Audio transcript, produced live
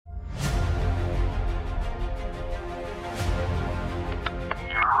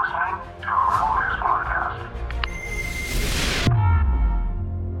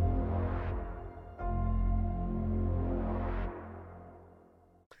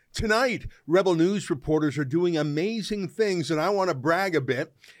Tonight, Rebel News reporters are doing amazing things, and I want to brag a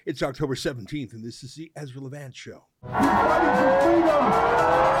bit. It's October 17th, and this is the Ezra Levant Show.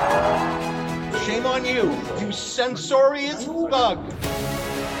 Shame on you, you censorious bug.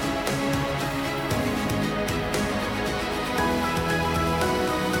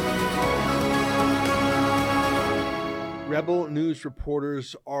 Rebel News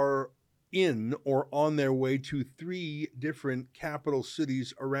reporters are in or on their way to 3 different capital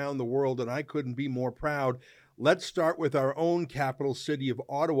cities around the world, and I couldn't be more proud. Let's start with our own capital city of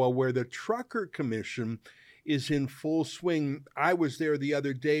Ottawa, where the Trucker Commission is in full swing. I was there the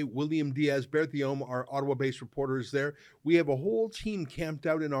other day. William Diaz-Berthiaume, our Ottawa-based reporter, is there. We have a whole team camped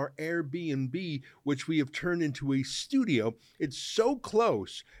out in our Airbnb, which we have turned into a studio. It's so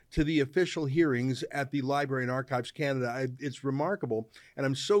close to the official hearings at the Library and Archives Canada. It's remarkable, and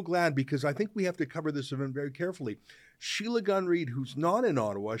I'm so glad because I think we have to cover this event very carefully. Sheila Gunn-Reid, who's not in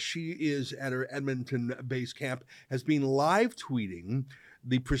Ottawa, she is at her Edmonton base camp, has been live tweeting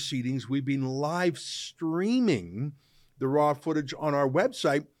the proceedings. We've been live streaming the raw footage on our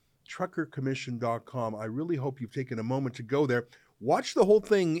website, truckercommission.com. I really hope you've taken a moment to go there. Watch the whole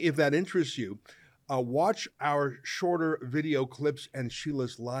thing if that interests you. Watch our shorter video clips and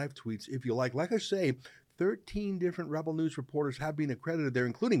Sheila's live tweets if you like. Like I say, 13 different Rebel News reporters have been accredited there,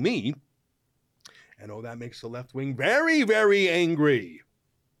 including me. And that makes the left wing very, very angry.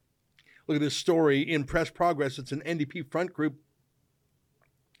 Look at this story in Press Progress. It's an NDP front group.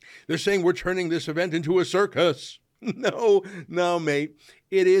 They're saying we're turning this event into a circus. No, mate.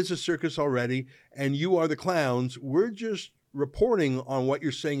 It is a circus already, and you are the clowns. We're just reporting on what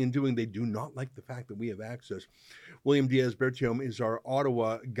you're saying and doing. They do not like the fact that we have access. William Diaz-Berthiaume is our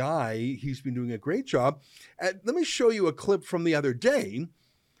Ottawa guy. He's been doing a great job. Let me show you a clip from the other day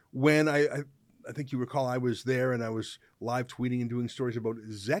when I think you recall I was there and I was live tweeting and doing stories about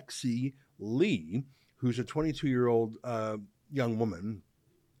Zexi Lee, who's a 22-year-old young woman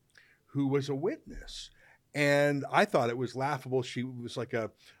who was a witness. And I thought it was laughable. She was like a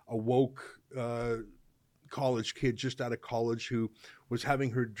woke college kid just out of college who was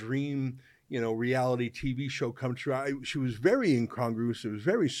having her dream, reality TV show come true. She was very incongruous. It was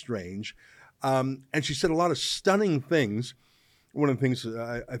very strange. And she said a lot of stunning things. One of the things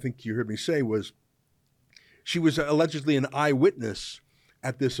I think you heard me say was she was allegedly an eyewitness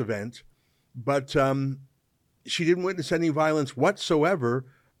at this event, but she didn't witness any violence whatsoever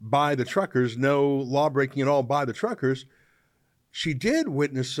by the truckers, no law breaking at all by the truckers. She did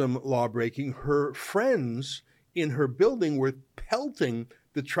witness some law breaking. Her friends in her building were pelting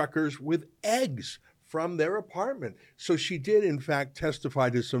the truckers with eggs from their apartment. So she did, in fact,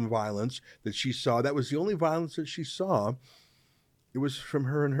 testify to some violence that she saw. That was the only violence that she saw. It was from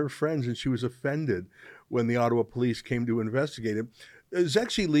her and her friends, and she was offended when the Ottawa police came to investigate it.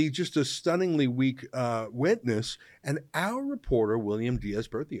 Zexi Lee, just a stunningly weak witness, and our reporter, William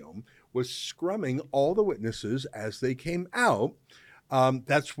Diaz-Berthiaume, was scrumming all the witnesses as they came out.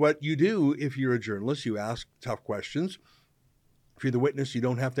 That's what you do if you're a journalist. You ask tough questions. If you're the witness, you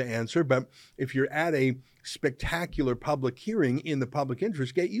don't have to answer. But if you're at a spectacular public hearing in the public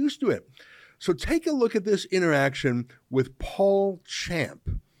interest, get used to it. So take a look at this interaction with Paul Champ,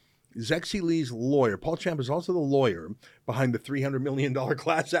 Zexi Lee's lawyer. Paul Champ is also the lawyer behind the $300 million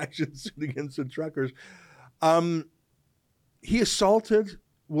class action suit against the truckers. He assaulted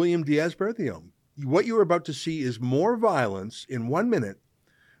William Diaz-Berthiaume. What you're about to see is more violence in 1 minute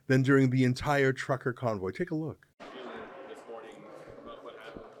than during the entire trucker convoy. Take a look.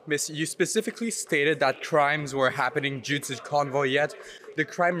 Miss, you specifically stated that crimes were happening due to the convoy, yet the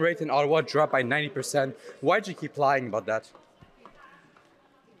crime rate in Ottawa dropped by 90%. Why'd you keep lying about that?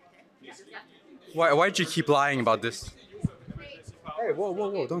 Why'd you keep lying about this? Hey,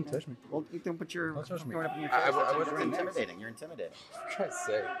 whoa, don't touch me. Well, you don't put your... Don't touch me. Going up in your I face. was intimidating. You're intimidating. Try to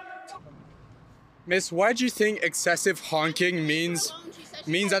say. Miss, why do you think excessive honking means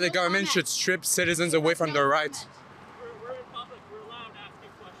that the government should strip citizens away from their rights? We're in public. We're allowed to ask you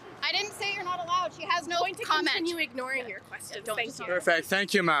questions. I didn't say you're not allowed. She has no comment. Continue ignoring your questions. Thank you. Perfect.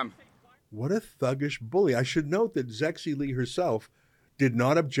 Thank you, ma'am. What a thuggish bully. I should note that Zexi Lee herself did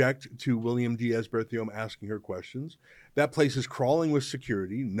not object to William Diaz-Berthiaume asking her questions. That place is crawling with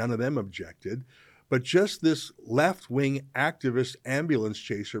security. None of them objected. But just this left-wing activist ambulance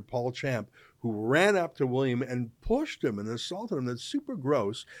chaser, Paul Champ, who ran up to William and pushed him and assaulted him. That's super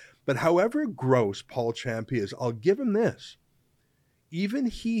gross. But however gross Paul Champ is, I'll give him this. Even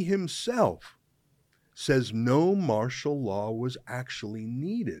he himself says no martial law was actually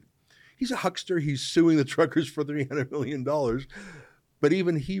needed. He's a huckster. He's suing the truckers for $300 million. But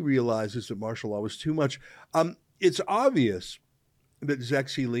even he realizes that martial law was too much. It's obvious that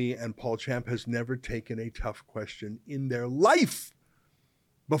Zexi Lee and Paul Champ has never taken a tough question in their life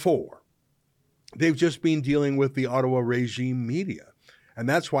before. They've just been dealing with the Ottawa regime media. And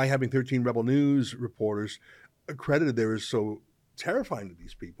that's why having 13 Rebel News reporters accredited there is so terrifying to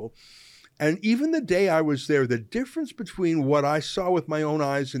these people. And even the day I was there, the difference between what I saw with my own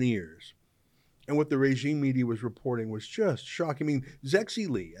eyes and ears and what the regime media was reporting was just shocking. I mean, Zexi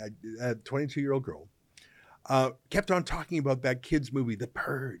Lee, a 22-year-old girl, kept on talking about that kid's movie, The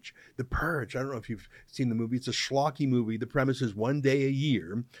Purge. The Purge. I don't know if you've seen the movie. It's a schlocky movie. The premise is one day a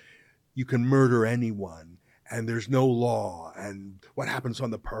year, you can murder anyone, and there's no law, and what happens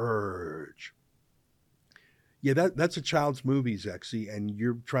on The Purge? Yeah, that's a child's movie, Zexi, and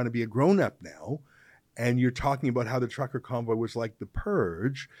you're trying to be a grown-up now, and you're talking about how the trucker convoy was like The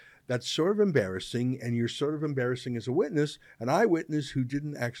Purge. That's sort of embarrassing, and you're sort of embarrassing as a witness, an eyewitness who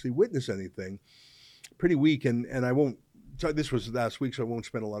didn't actually witness anything. Pretty weak, and I won't, this was last week, so I won't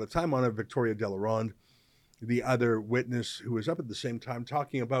spend a lot of time on it. Victoria Delarond, the other witness who was up at the same time,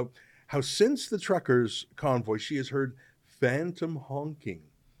 talking about how since the truckers' convoy, she has heard phantom honking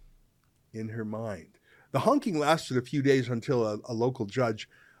in her mind. The honking lasted a few days until a local judge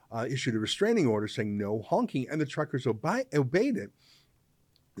issued a restraining order saying no honking, and the truckers obeyed it.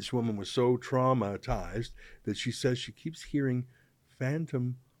 This woman was so traumatized that she says she keeps hearing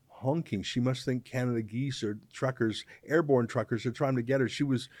phantom honking. She must think Canada Geese or truckers, airborne truckers, are trying to get her.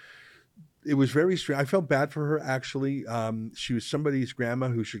 It was very strange. I felt bad for her, actually. She was somebody's grandma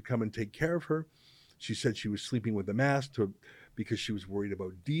who should come and take care of her. She said she was sleeping with a mask because she was worried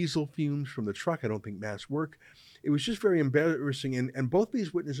about diesel fumes from the truck. I don't think masks work. It was just very embarrassing. And both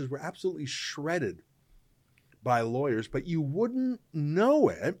these witnesses were absolutely shredded by lawyers, but you wouldn't know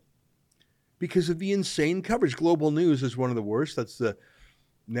it because of the insane coverage. Global News is one of the worst. That's the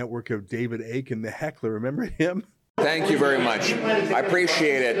network of David Aiken, the heckler. Remember him? Thank you very much. I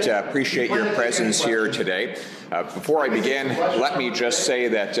appreciate it. Appreciate your presence here today. Before I begin, let me just say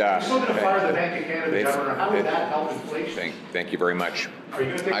that. Thank you very much.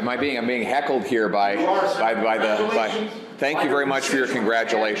 I'm being heckled here by. Thank you very much for your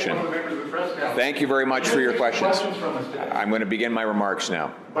congratulations. Thank you very much for your questions. I'm going to begin my remarks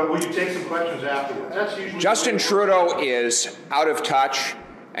now. But will you take some questions afterwards? Justin Trudeau is out of touch,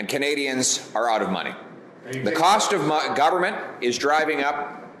 and Canadians are out of money. The cost of government is driving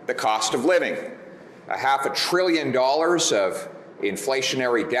up the cost of living. $500 billion of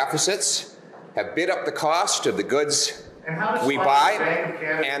inflationary deficits have bid up the cost of the goods we buy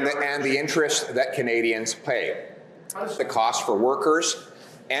and the interest that Canadians pay. The cost for workers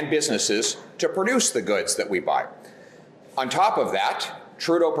and businesses to produce the goods that we buy. On top of that,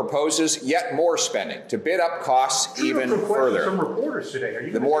 Trudeau proposes yet more spending to bid up costs even further. Some reporters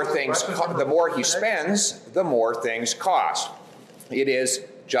today. The more he spends, the more things cost. It is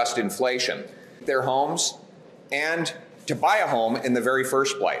just inflation. Their homes and to buy a home in the very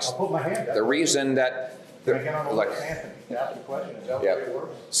first place. I'll put my hand up. The reason that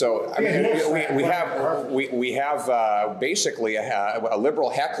So I mean, we have basically a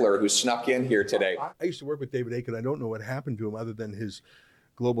liberal heckler who snuck in here today. I used to work with David Aiken. I don't know what happened to him other than his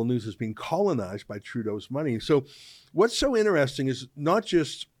Global News is being colonized by Trudeau's money. So what's so interesting is not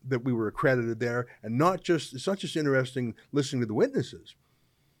just that we were accredited there, and it's not just interesting listening to the witnesses,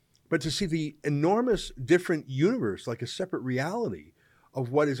 but to see the enormous different universe, like a separate reality of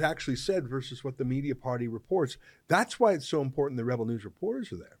what is actually said versus what the media party reports. That's why it's so important the Rebel News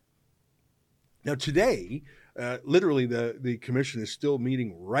reporters are there. Now today, literally the commission is still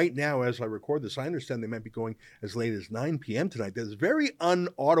meeting right now as I record this. I understand they might be going as late as 9 p.m. tonight. That's very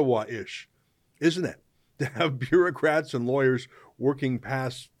un-Ottawa-ish, isn't it? To have bureaucrats and lawyers working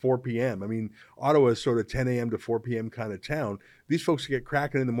past 4 p.m. I mean, Ottawa is sort of 10 a.m. to 4 p.m. kind of town. These folks get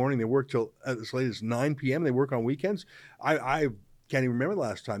cracking in the morning. They work till as late as 9 p.m. They work on weekends. I can't even remember the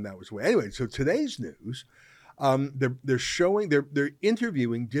last time that was the way. Anyway, so today's news, they're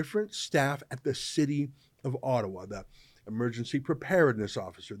interviewing different staff at the City of Ottawa, the emergency preparedness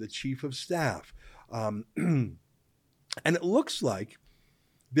officer, the chief of staff. And it looks like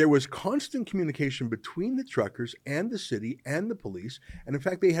there was constant communication between the truckers and the city and the police. And in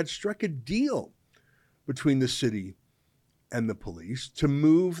fact, they had struck a deal between the city and the police to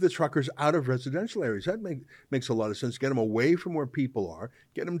move the truckers out of residential areas. That makes a lot of sense. Get them away from where people are,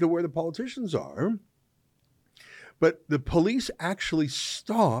 get them to where the politicians are. But the police actually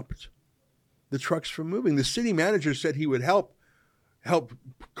stopped the trucks from moving. The city manager said he would help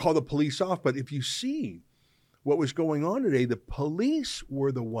call the police off. But if you see what was going on today, the police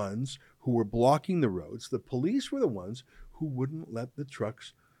were the ones who were blocking the roads. The police were the ones who wouldn't let the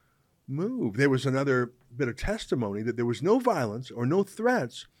trucks move. There was another bit of testimony that there was no violence or no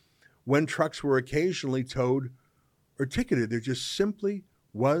threats when trucks were occasionally towed or ticketed. There just simply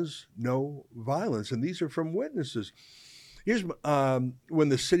was no violence. And these are from witnesses. Here's when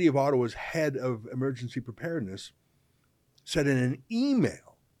the city of Ottawa's head of emergency preparedness said in an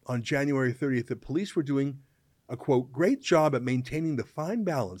email on January 30th that police were doing a, quote, great job at maintaining the fine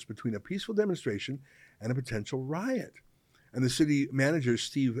balance between a peaceful demonstration and a potential riot. And the city manager,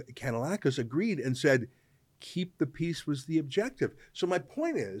 Steve Kanellakis, agreed and said, keep the peace was the objective. So my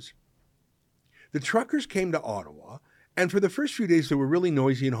point is, the truckers came to Ottawa, and for the first few days, they were really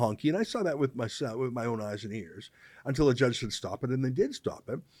noisy and honky, and I saw that with my own eyes and ears, until a judge said stop it, and they did stop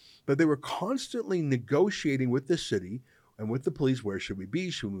it. But they were constantly negotiating with the city and with the police, where should we be?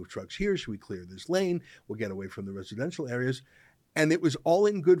 Should we move trucks here? Should we clear this lane? We'll get away from the residential areas. And it was all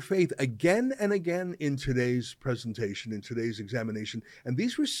in good faith, again and again in today's presentation, in today's examination. And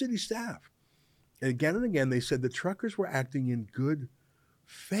these were city staff. And again, they said the truckers were acting in good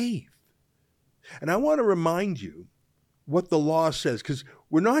faith. And I want to remind you what the law says, because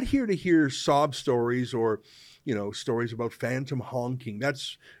we're not here to hear sob stories or, stories about phantom honking.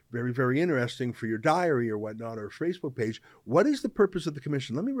 That's very, very interesting for your diary or whatnot, or Facebook page. What is the purpose of the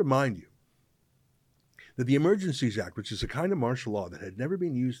commission? Let me remind you that the Emergencies Act, which is a kind of martial law that had never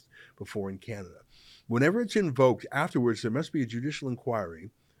been used before in Canada, whenever it's invoked, afterwards there must be a judicial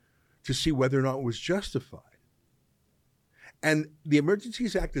inquiry to see whether or not it was justified. And the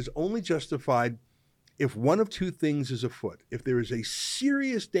Emergencies Act is only justified if one of two things is afoot. If there is a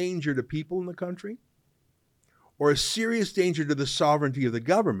serious danger to people in the country, or a serious danger to the sovereignty of the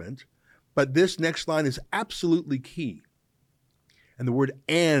government, but this next line is absolutely key. And the word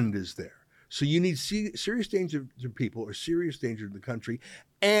 "and" is there. So you need serious danger to people or serious danger to the country,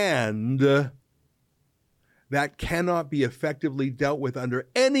 and that cannot be effectively dealt with under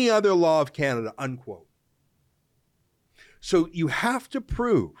any other law of Canada, unquote. So you have to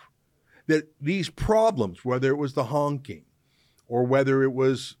prove that these problems, whether it was the honking or whether it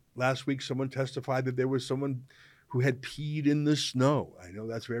was last week someone testified that there was someone who had peed in the snow. I know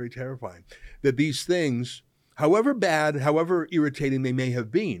that's very terrifying. That these things, however bad, however irritating they may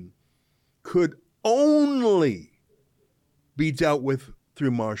have been, could only be dealt with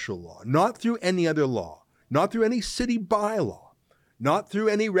through martial law, not through any other law, not through any city bylaw, not through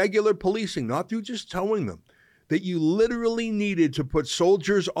any regular policing, not through just towing them. That you literally needed to put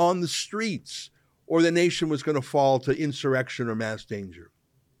soldiers on the streets or the nation was going to fall to insurrection or mass danger.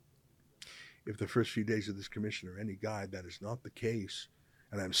 If the first few days of this commission are any guide, that is not the case.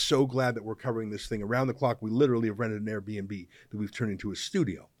 And I'm so glad that we're covering this thing around the clock. We literally have rented an Airbnb that we've turned into a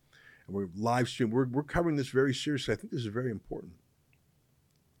studio. And we're live streaming. We're covering this very seriously. I think this is very important.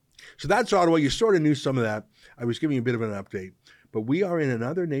 So that's Ottawa. You sort of knew some of that. I was giving you a bit of an update. But we are in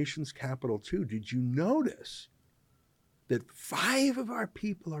another nation's capital too. Did you notice that 5 of our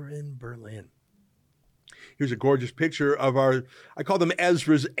people are in Berlin? Here's a gorgeous picture of I call them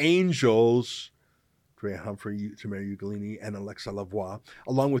Ezra's Angels, Drea Humphrey, Tamara Ugolini, and Alexa Lavoie,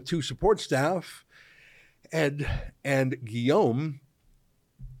 along with 2 support staff, Ed and Guillaume.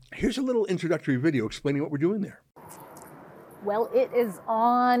 Here's a little introductory video explaining what we're doing there. Well, it is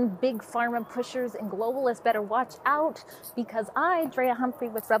on. Big pharma pushers and globalists better watch out, because I, Drea Humphrey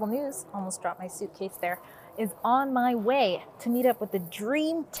with Rebel News, almost dropped my suitcase there, is on my way to meet up with the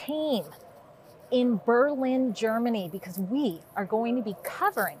Dream Team in Berlin, Germany, because we are going to be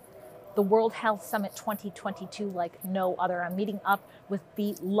covering the World Health Summit 2022 like no other. I'm meeting up with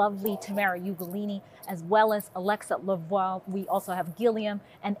the lovely Tamara Ugolini as well as Alexa Lavoie. We also have Guillaume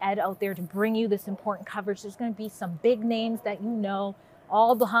and Ed out there to bring you this important coverage. There's going to be some big names that you know,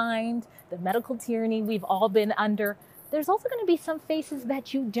 all behind the medical tyranny we've all been under. There's also going to be some faces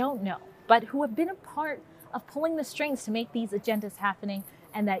that you don't know, but who have been a part of pulling the strings to make these agendas happening,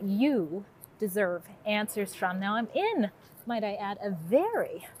 and that you deserve answers from. Now I'm in, might I add, a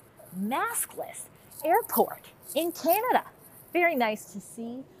very maskless airport in Canada. Very nice to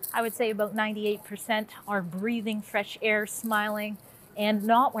see. I would say about 98% are breathing fresh air, smiling, and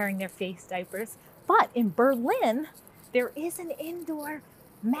not wearing their face diapers. But in Berlin, there is an indoor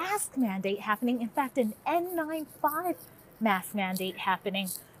mask mandate happening. In fact, an N95 mask mandate happening.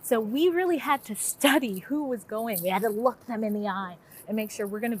 So we really had to study who was going. We had to look them in the eye and make sure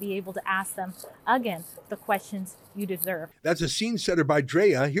we're going to be able to ask them, again, the questions you deserve. That's a scene setter by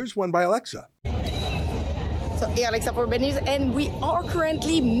Drea. Here's one by Alexa. So, Alexa for Rebel News, and we are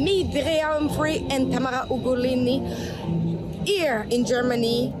currently meet Drea Humphrey and Tamara Ugolini here in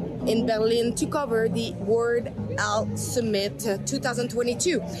Germany, in Berlin, to cover the World Health Summit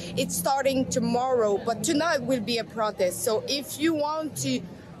 2022. It's starting tomorrow, but tonight will be a protest. So if you want to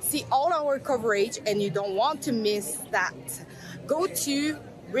see all our coverage and you don't want to miss that, go to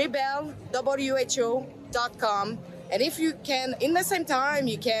rebelwho.com. And if you can, in the same time,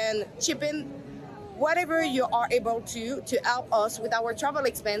 you can chip in whatever you are able to help us with our travel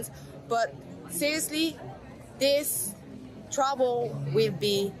expense. But seriously, this travel will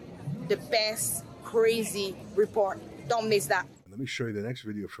be the best crazy report. Don't miss that. Let me show you the next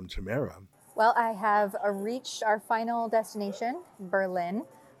video from Tamara. Well, I have reached our final destination, Berlin.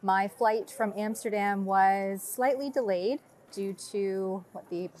 My flight from Amsterdam was slightly delayed due to what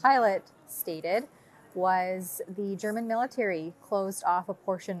the pilot stated was the German military closed off a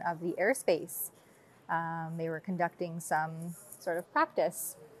portion of the airspace. They were conducting some sort of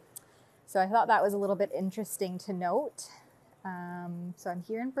practice. So I thought that was a little bit interesting to note. So I'm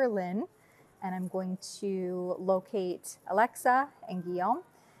here in Berlin, and I'm going to locate Alexa and Guillaume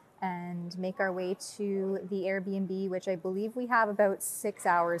and make our way to the Airbnb, which I believe we have about 6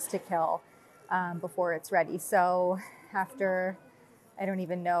 hours to kill before it's ready. So after, I don't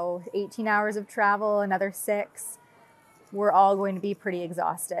even know, 18 hours of travel, another 6, we're all going to be pretty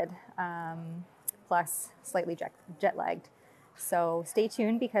exhausted, plus slightly jet lagged. So stay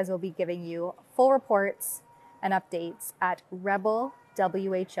tuned because we'll be giving you full reports and updates at rebelwho.com.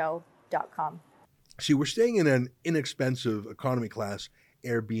 See, we're staying in an inexpensive economy class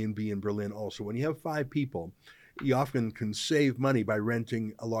Airbnb in Berlin also. When you have 5 people, you often can save money by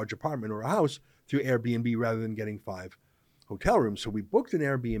renting a large apartment or a house through Airbnb rather than getting 5 hotel rooms. So we booked an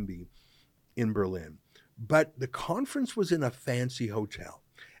Airbnb in Berlin, but the conference was in a fancy hotel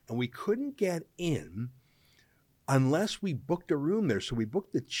and we couldn't get in unless we booked a room there. So we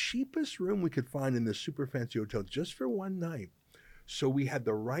booked the cheapest room we could find in this super fancy hotel just for one night. So we had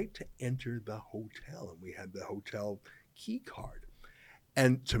the right to enter the hotel and we had the hotel key card.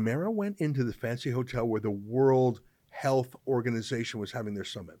 And Tamara went into the fancy hotel where the World Health Organization was having their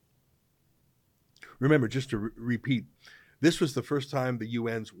summit. Remember, just to repeat, this was the first time the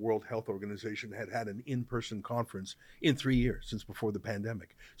UN's World Health Organization had had an in-person conference in 3 years, since before the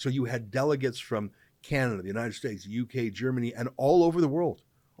pandemic. So you had delegates from Canada, the United States, UK, Germany, and all over the world.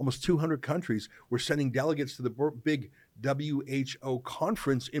 Almost 200 countries were sending delegates to the big WHO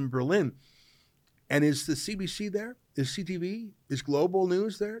conference in Berlin. And is the CBC there? Is CTV? Is Global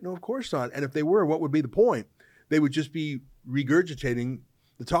News there? No, of course not. And if they were, what would be the point? They would just be regurgitating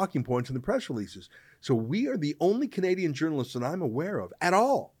the talking points in the press releases. So we are the only Canadian journalists that I'm aware of at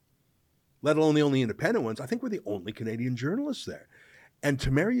all, let alone the only independent ones. I think we're the only Canadian journalists there. And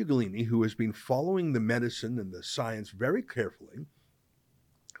Tamara Ugolini, who has been following the medicine and the science very carefully,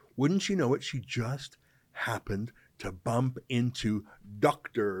 wouldn't you know it, she just happened to bump into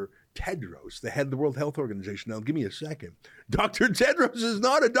Dr. Tedros, the head of the World Health Organization. Now, give me a second. Dr. Tedros is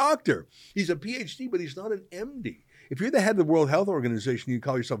not a doctor. He's a PhD, but he's not an MD. If you're the head of the World Health Organization, you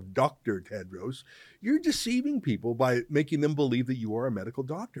call yourself Dr. Tedros, you're deceiving people by making them believe that you are a medical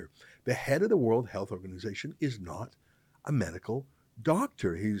doctor. The head of the World Health Organization is not a medical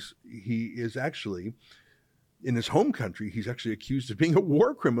doctor. He is actually, in his home country, he's actually accused of being a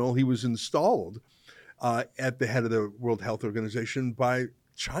war criminal. He was installed at the head of the World Health Organization by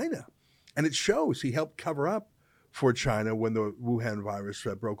China. And it shows he helped cover up for China when the Wuhan virus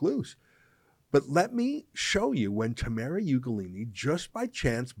broke loose. But let me show you when Tamara Ugolini just by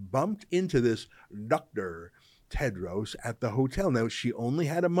chance bumped into this Dr. Tedros at the hotel. Now, she only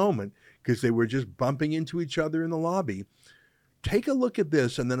had a moment because they were just bumping into each other in the lobby. Take a look at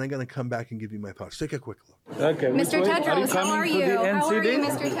this, and then I'm going to come back and give you my thoughts. Take a quick look. Okay, Mr. Tedros, how are you? How are you,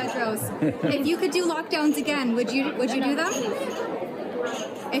 Mr. Tedros? If you could do lockdowns again, would you do them?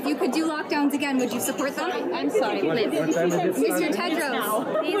 If you could do lockdowns again, would you support them? I'm sorry, please. Mr. Tedros,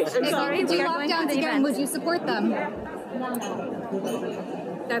 if you could do lockdowns again, would you support them?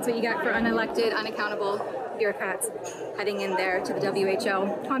 That's what you get for unelected, unaccountable bureaucrats heading in there to the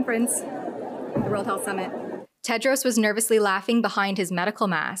WHO conference, the World Health Summit. Tedros was nervously laughing behind his medical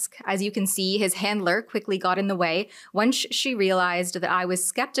mask. As you can see, his handler quickly got in the way once she realized that I was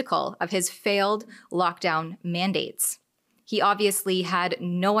skeptical of his failed lockdown mandates. He obviously had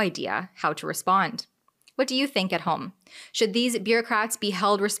no idea how to respond. What do you think at home? Should these bureaucrats be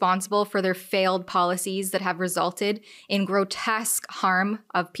held responsible for their failed policies that have resulted in grotesque harm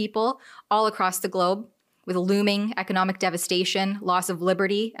of people all across the globe, with looming economic devastation, loss of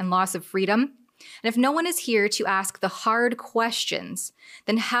liberty, and loss of freedom? And if no one is here to ask the hard questions,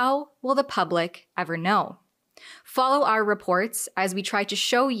 then how will the public ever know? Follow our reports as we try to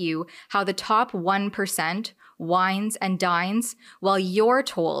show you how the top 1% wines and dines while you're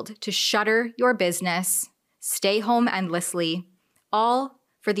told to shutter your business, stay home endlessly, all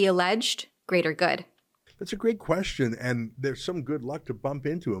for the alleged greater good. That's a great question, and there's some good luck to bump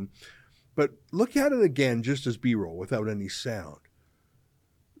into him. But look at it again just as B-roll without any sound.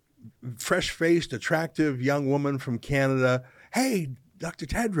 Fresh-faced, attractive young woman from Canada. Hey, Dr.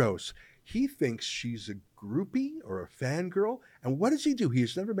 Tedros. He thinks she's a groupie or a fangirl. And what does he do? He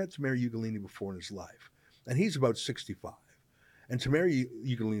has never met Tamara Ugolini before in his life. And he's about 65. And Tamara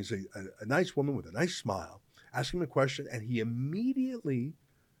Ugolini is a nice woman with a nice smile. Ask him a question, and he immediately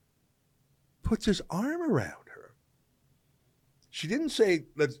puts his arm around her. She didn't say,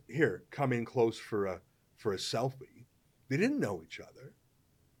 here, come in close for a selfie. They didn't know each other.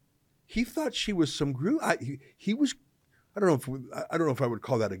 He thought she was some group. He was, I don't know if I would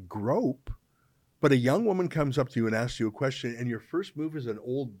call that a grope, but a young woman comes up to you and asks you a question, and your first move as an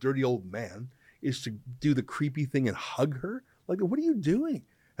old, dirty old man is to do the creepy thing and hug her. Like, what are you doing?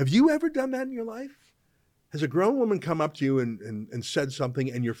 Have you ever done that in your life? Has a grown woman come up to you and said something,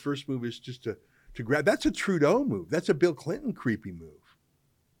 and your first move is just to grab? That's a Trudeau move. That's a Bill Clinton creepy move.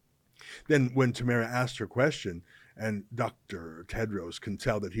 Then when Tamara asked her question, and Dr. Tedros can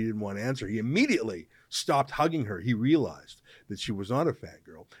tell that he didn't want to answer, he immediately stopped hugging her. He realized that she was not a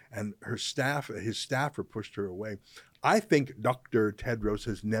fangirl, and his staffer pushed her away. I think Dr. Tedros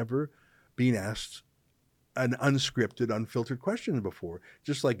has never been asked an unscripted, unfiltered question before,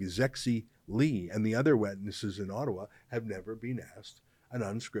 just like Zexi Lee and the other witnesses in Ottawa have never been asked an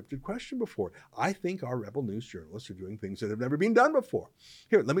unscripted question before. I think our Rebel News journalists are doing things that have never been done before.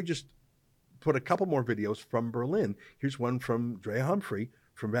 Here, let me just put a couple more videos from Berlin. Here's one from Drea Humphrey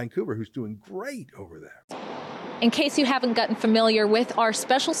from Vancouver, who's doing great over there. In case you haven't gotten familiar with our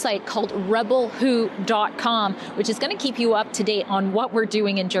special site called rebelwho.com, which is going to keep you up to date on what we're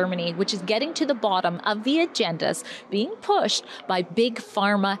doing in Germany, which is getting to the bottom of the agendas being pushed by big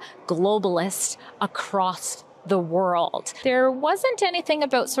pharma globalists across the world. There wasn't anything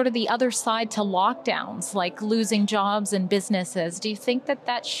about sort of the other side to lockdowns, like losing jobs and businesses. Do you think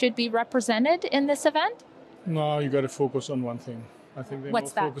that should be represented in this event? No, you got to focus on one thing. I think they're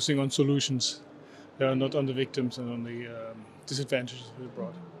What's more that? focusing on solutions. They are not on the victims and on the disadvantages we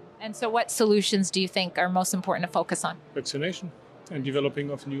brought. And so what solutions do you think are most important to focus on? Vaccination and developing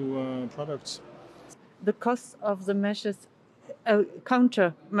of new products. The cost of the measures,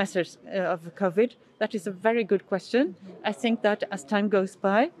 counter measures of COVID, that is a very good question. I think that as time goes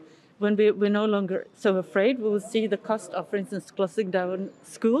by, when we're no longer so afraid, we will see the cost of, for instance, closing down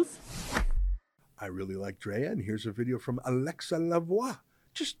schools. I really like Drea, and here's a video from Alexa Lavoie.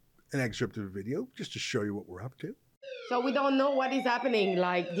 Just an excerpt of a video, just to show you what we're up to. So we don't know what is happening.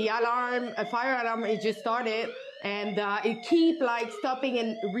 Like the alarm, a fire alarm, it just started, and it keep like stopping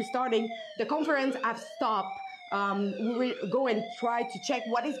and restarting. The conference have stopped. We will go and try to check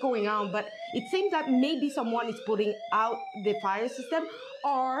what is going on, but it seems that maybe someone is putting out the fire system,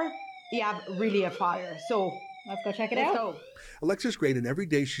 or you have really a fire. So let's go check it out. Go. Alexa's great, and every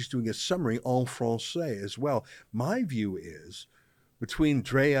day she's doing a summary en français as well. My view is, between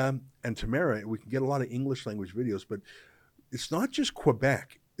Drea and Tamara, we can get a lot of English language videos, but it's not just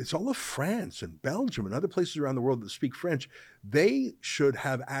Quebec. It's all of France and Belgium and other places around the world that speak French. They should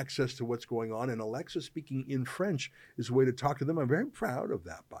have access to what's going on, and Alexa speaking in French is a way to talk to them. I'm very proud of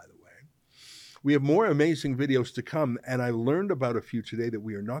that, by the way. We have more amazing videos to come, and I learned about a few today that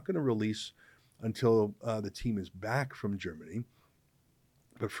we are not going to release until the team is back from Germany.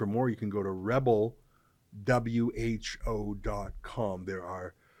 But for more, you can go to rebelwho.com.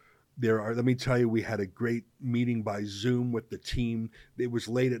 There are, let me tell you, we had a great meeting by Zoom with the team. It was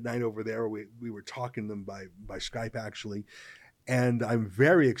late at night over there. We were talking to them by Skype, actually. And I'm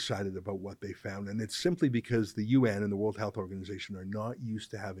very excited about what they found. And it's simply because the UN and the World Health Organization are not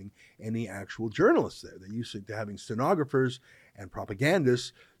used to having any actual journalists there. They're used to having stenographers and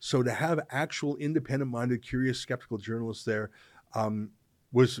propagandists. So to have actual independent-minded, curious, skeptical journalists there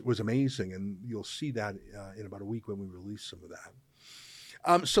was amazing. And you'll see that in about a week when we release some of that.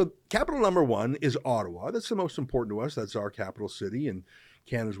 So capital number one is Ottawa. That's the most important to us. That's our capital city, and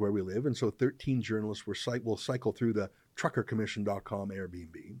Canada's where we live. And so 13 journalists will cycle through the truckercommission.com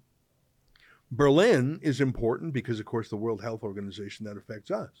Airbnb. Berlin is important because, of course, the World Health Organization, that affects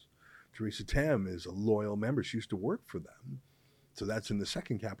us. Theresa Tam is a loyal member. She used to work for them. So that's in the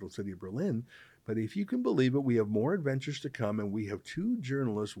second capital city of Berlin. But if you can believe it, we have more adventures to come, and we have two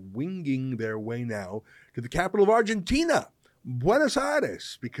journalists winging their way now to the capital of Argentina, Buenos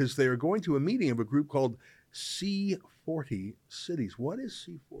Aires, because they are going to a meeting of a group called C40 Cities. What is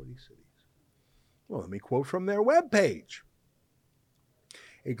C40 Cities? Well, let me quote from their webpage.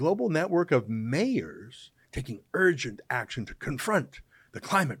 A global network of mayors taking urgent action to confront the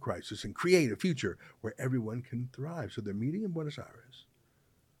climate crisis and create a future where everyone can thrive. So they're meeting in Buenos Aires.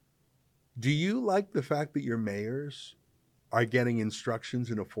 Do you like the fact that your mayors are getting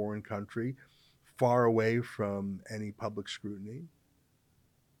instructions in a foreign country far away from any public scrutiny?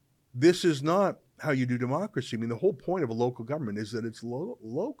 This is not how you do democracy. I mean, the whole point of a local government is that it's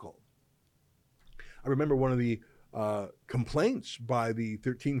local. I remember one of the complaints by the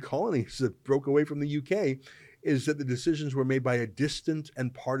 13 colonies that broke away from the UK is that the decisions were made by a distant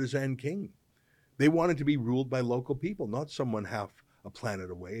and partisan king. They wanted to be ruled by local people, not someone half a planet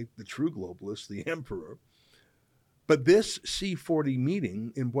away, the true globalist, the emperor. But this C40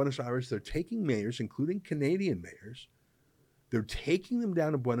 meeting in Buenos Aires, they're taking mayors, including Canadian mayors, they're taking them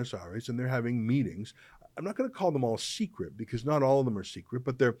down to Buenos Aires and they're having meetings. I'm not going to call them all secret because not all of them are secret,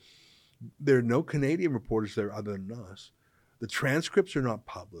 but there are no Canadian reporters there other than us. The transcripts are not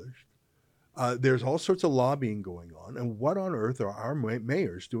published. There's all sorts of lobbying going on. And what on earth are our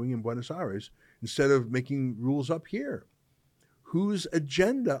mayors doing in Buenos Aires instead of making rules up here? Whose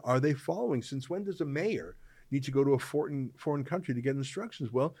agenda are they following? Since when does a mayor need to go to a foreign country to get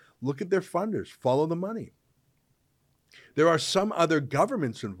instructions? Well, look at their funders. Follow the money. There are some other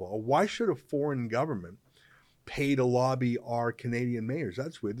governments involved. Why should a foreign government pay to lobby our Canadian mayors?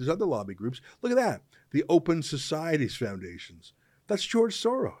 That's weird. There's other lobby groups. Look at that. The Open Societies Foundations. That's George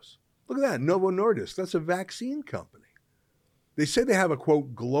Soros. Look at that. Novo Nordisk. That's a vaccine company. They say they have a,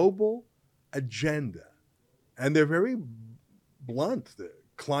 quote, global agenda. And they're very blunt. The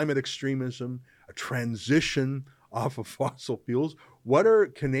climate extremism, a transition off of fossil fuels. What are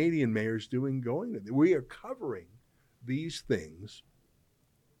Canadian mayors doing going there? We are covering these things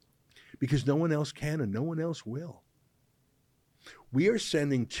because no one else can and no one else will. We are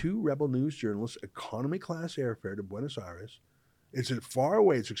sending 2 Rebel News journalists economy class airfare to Buenos Aires. It's far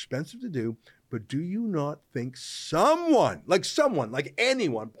away, it's expensive to do, but do you not think someone, like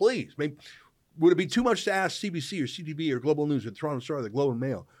anyone, please, would it be too much to ask CBC or CTV or Global News or Toronto Star or the Globe and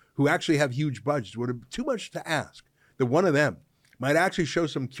Mail, who actually have huge budgets, would it be too much to ask that one of them might actually show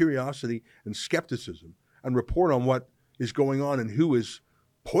some curiosity and skepticism and report on what is going on and who is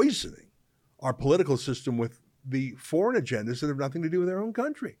poisoning our political system with the foreign agendas that have nothing to do with their own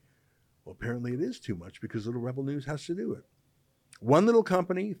country? Well, apparently it is too much because Little Rebel News has to do it. One little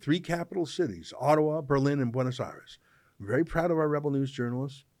company, 3 capital cities, Ottawa, Berlin, and Buenos Aires. I'm very proud of our Rebel News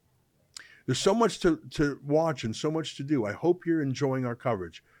journalists. There's so much to watch and so much to do. I hope you're enjoying our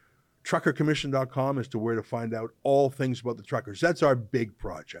coverage. TruckerCommission.com as to where to find out all things about the truckers. That's our big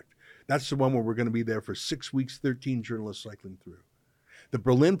project. That's the one where we're going to be there for 6 weeks, 13 journalists cycling through. The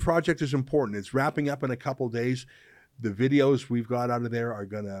Berlin project is important. It's wrapping up in a couple days. The videos we've got out of there are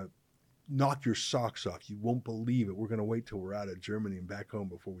going to knock your socks off. You won't believe it. We're going to wait till we're out of Germany and back home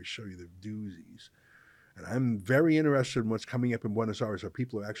before we show you the doozies. And I'm very interested in what's coming up in Buenos Aires. Our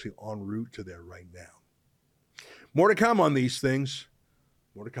people are actually en route to there right now. More to come on these things.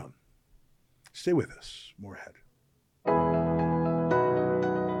 More to come. Stay with us. More ahead.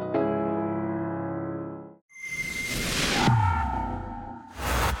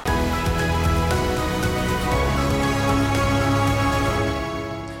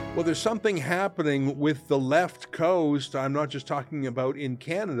 Well, there's something happening with the left coast. I'm not just talking about in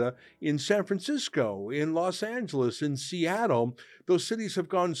Canada, in San Francisco, in Los Angeles, in Seattle. Those cities have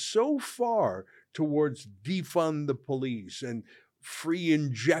gone so far towards defund the police and free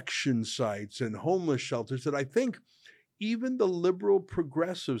injection sites and homeless shelters that I think even the liberal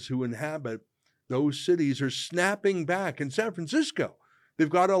progressives who inhabit those cities are snapping back. In San Francisco, they've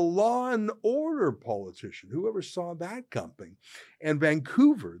got a law and order politician. Whoever saw that coming? And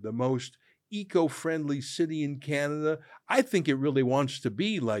Vancouver, the most eco-friendly city in Canada, I think it really wants to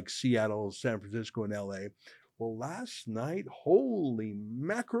be like Seattle, San Francisco, and LA. Well, last night, holy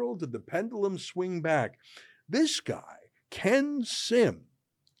mackerel, did the pendulum swing back. This guy, Ken Sim,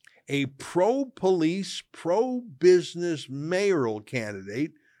 a pro-police, pro-business mayoral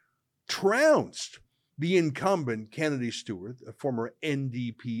candidate, trounced the incumbent Kennedy Stewart, a former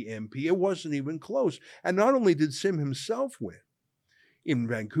NDP MP. It wasn't even close. And not only did Sim himself win, in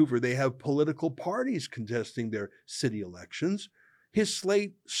Vancouver, they have political parties contesting their city elections. His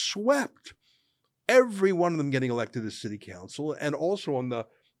slate swept. Every one of them getting elected as city council and also on the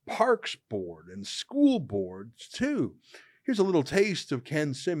parks board and school boards too. Here's a little taste of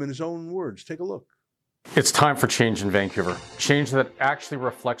Ken Sim in his own words. Take a look. It's time for change in Vancouver. Change that actually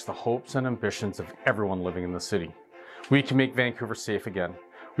reflects the hopes and ambitions of everyone living in the city. We can make Vancouver safe again.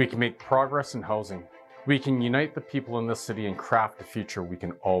 We can make progress in housing. We can unite the people in this city and craft a future we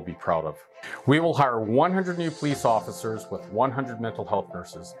can all be proud of. We will hire 100 new police officers with 100 mental health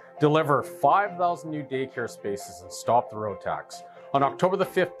nurses, deliver 5,000 new daycare spaces and stop the road tax. On October the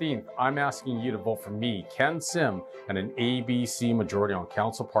 15th, I'm asking you to vote for me, Ken Sim, and an ABC majority on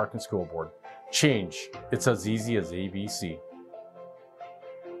Council, Park, and School Board. Change. It's as easy as ABC.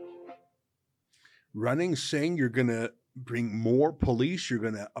 Running, saying you're going to bring more police, you're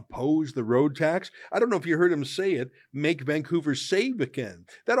going to oppose the road tax. I don't know if you heard him say it, make Vancouver safe again.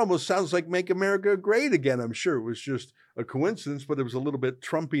 That almost sounds like make America great again. I'm sure it was just a coincidence, but it was a little bit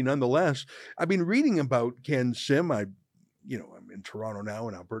Trumpy nonetheless. I've been reading about Ken Sim. I'm in Toronto now,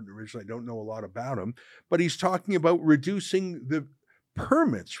 and Alberta originally. I don't know a lot about him, but he's talking about reducing the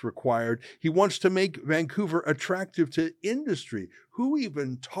permits required. He wants to make Vancouver attractive to industry. Who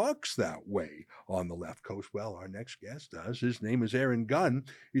even talks that way on the left coast? Well, our next guest does. His name is Aaron Gunn.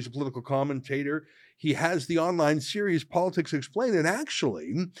 He's a political commentator. He has the online series Politics Explained, and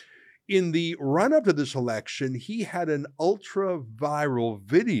actually, in the run-up to this election, he had an ultra-viral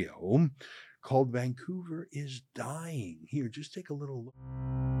video called Vancouver is Dying. Here, just take a little look.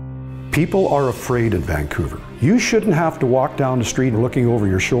 People are afraid in Vancouver. You shouldn't have to walk down the street looking over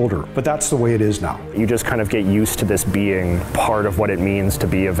your shoulder, but that's the way it is now. You just kind of get used to this being part of what it means to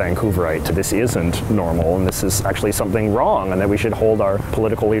be a Vancouverite. This isn't normal, and this is actually something wrong, and that we should hold our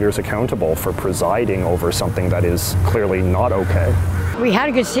political leaders accountable for presiding over something that is clearly not okay. We had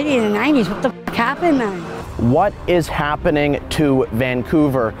a good city in the 90s. What the f*** happened then? What is happening to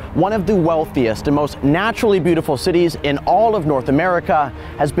Vancouver? One of the wealthiest and most naturally beautiful cities in all of North America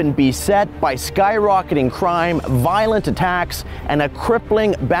has been beset by skyrocketing crime, violent attacks, and a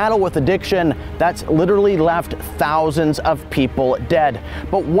crippling battle with addiction that's literally left thousands of people dead.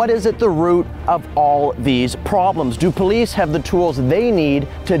 But what is at the root of all these problems? Do police have the tools they need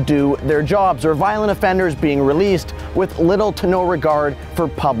to do their jobs? Are violent offenders being released with little to no regard for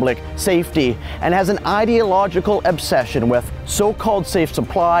public safety? And has an ideological obsession with so-called safe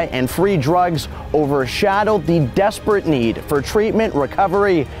supply and free drugs overshadowed the desperate need for treatment,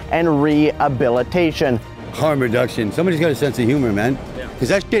 recovery, and rehabilitation? Harm reduction. Somebody's got a sense of humor, man. Because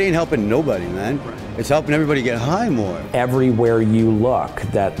that shit ain't helping nobody, man. It's helping everybody get high more. Everywhere you look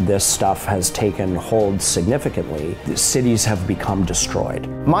that this stuff has taken hold significantly, the cities have become destroyed.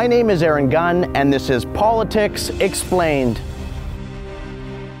 My name is Aaron Gunn, and this is Politics Explained.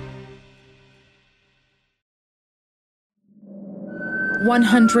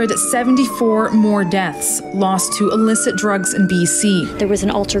 $174 more deaths lost to illicit drugs in BC. There was an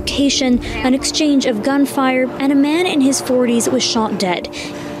altercation, an exchange of gunfire, and a man in his 40s was shot dead.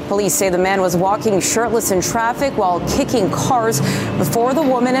 Police say the man was walking shirtless in traffic while kicking cars before the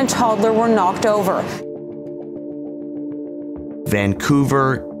woman and toddler were knocked over.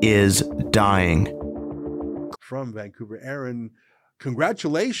 Vancouver is dying. From Vancouver, Aaron,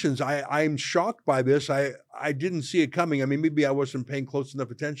 congratulations. I'm shocked by this. I didn't see it coming. I mean, maybe I wasn't paying close enough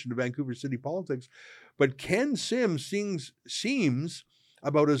attention to Vancouver city politics, but Ken Sim seems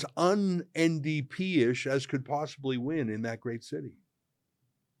about as un-NDP-ish as could possibly win in that great city.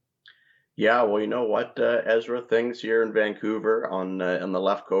 Yeah, well, you know what, Ezra, things here in Vancouver on the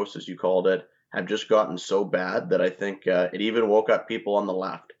left coast, as you called it, have just gotten so bad that I think it even woke up people on the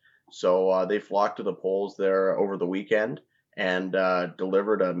left. So they flocked to the polls there over the weekend and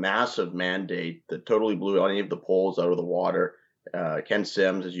delivered a massive mandate that totally blew any of the polls out of the water. Ken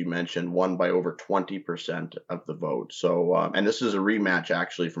Sims, as you mentioned, won by over 20% of the vote. So, and this is a rematch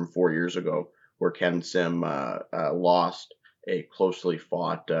actually from 4 years ago where Ken Sim lost a closely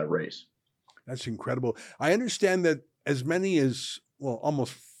fought race. That's incredible. I understand that as many as, well,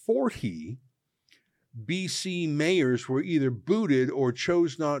 almost 40 BC mayors were either booted or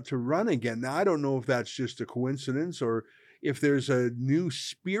chose not to run again. Now, I don't know if that's just a coincidence or if there's a new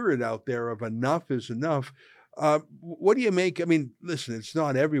spirit out there of enough is enough. What do you make? I mean, listen, it's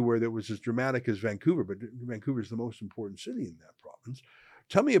not everywhere that was as dramatic as Vancouver, but Vancouver is the most important city in that province.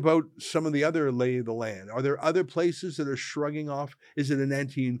 Tell me about some of the other lay of the land. Are there other places that are shrugging off? Is it an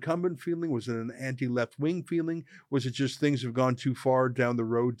anti-incumbent feeling? Was it an anti-left-wing feeling? Was it just things have gone too far down the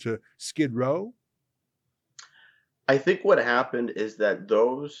road to Skid Row? I think what happened is that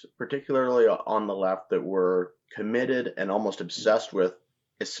those, particularly on the left, that were committed and almost obsessed with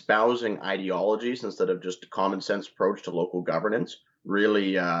espousing ideologies instead of just a common sense approach to local governance,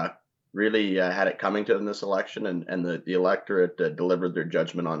 really had it coming to them this election, and the electorate delivered their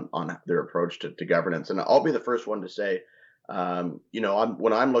judgment on their approach to governance. And I'll be the first one to say,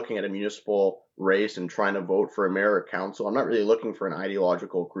 when I'm looking at a municipal race and trying to vote for a mayor or council, I'm not really looking for an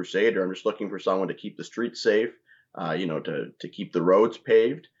ideological crusader. I'm just looking for someone to keep the streets safe, to keep the roads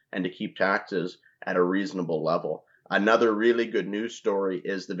paved, and to keep taxes at a reasonable level. Another really good news story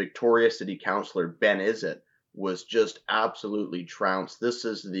is the Victoria City Councillor Ben Izzet was just absolutely trounced. This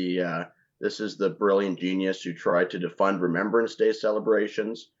is the This is the brilliant genius who tried to defund Remembrance Day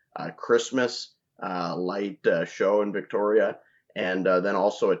celebrations, Christmas light show in Victoria, and then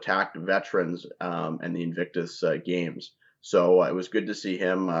also attacked veterans and the Invictus Games. So it was good to see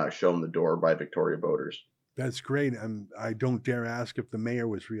him shown the door by Victoria voters. That's great. I don't dare ask if the mayor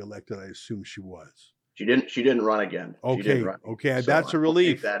was reelected. I assume she was. She didn't run again. Okay. Okay. So that's a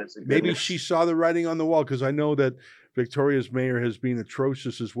relief. Maybe she saw the writing on the wall, because I know that Victoria's mayor has been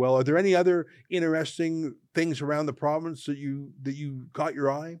atrocious as well. Are there any other interesting things around the province that you caught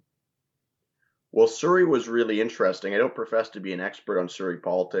your eye? Well, Surrey was really interesting. I don't profess to be an expert on Surrey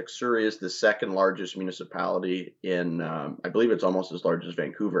politics. Surrey is the second largest municipality in, I believe it's almost as large as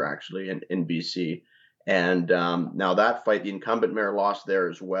Vancouver, actually, in BC. And now that fight, the incumbent mayor lost there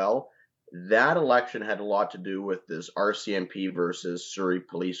as well. That election had a lot to do with this RCMP versus Surrey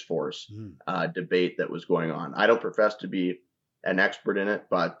Police Force debate that was going on. I don't profess to be an expert in it,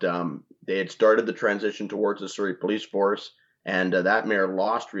 but they had started the transition towards the Surrey Police Force, and that mayor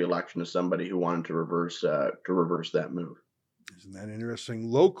lost re-election to somebody who wanted to reverse that move. Isn't that interesting?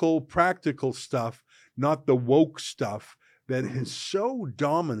 Local, practical stuff, not the woke stuff that is so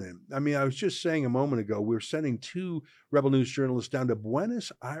dominant. I mean, I was just saying a moment ago, we're sending 2 Rebel News journalists down to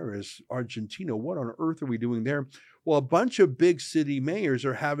Buenos Aires, Argentina. What on earth are we doing there? Well, a bunch of big city mayors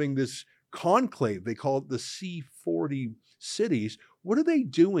are having this conclave. They call it the C40 cities. What are they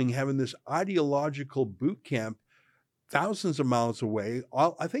doing having this ideological boot camp thousands of miles away?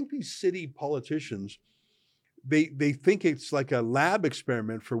 I think these city politicians, they think it's like a lab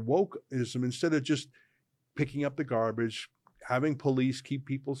experiment for wokeism, instead of just picking up the garbage, having police keep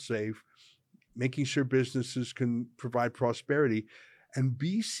people safe, making sure businesses can provide prosperity. And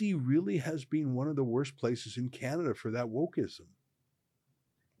BC really has been one of the worst places in Canada for that wokeism.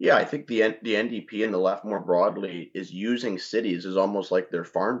 Yeah, I think the NDP and the left more broadly is using cities as almost like their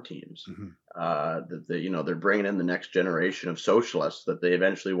farm teams. They're bringing in the next generation of socialists that they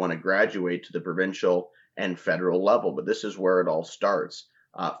eventually want to graduate to the provincial and federal level. But this is where it all starts.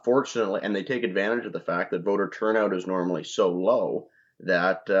 Fortunately, and they take advantage of the fact that voter turnout is normally so low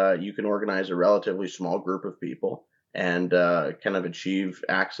that you can organize a relatively small group of people and kind of achieve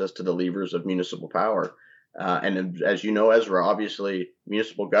access to the levers of municipal power. And as you know, Ezra, obviously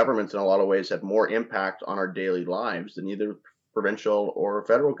municipal governments in a lot of ways have more impact on our daily lives than either provincial or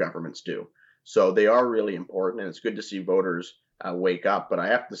federal governments do. So they are really important, and it's good to see voters wake up. But I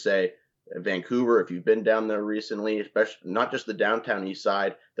have to say, Vancouver, if you've been down there recently, especially not just the downtown east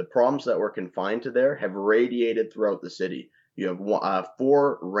side, the problems that were confined to there have radiated throughout the city. You have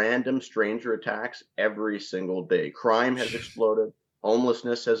 4 random stranger attacks every single day. Crime has exploded,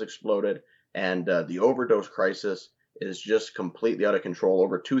 homelessness has exploded, and the overdose crisis is just completely out of control.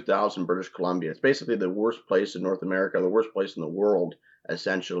 Over 2,000 British Columbia. It's basically the worst place in North America, the worst place in the world,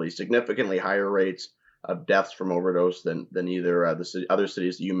 essentially. Significantly higher rates of deaths from overdose than either the other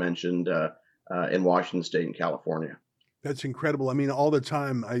cities that you mentioned in Washington State and California. That's incredible. I mean, all the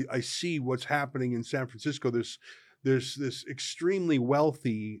time I see what's happening in San Francisco. There's this extremely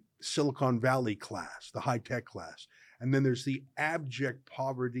wealthy Silicon Valley class, the high-tech class. And then there's the abject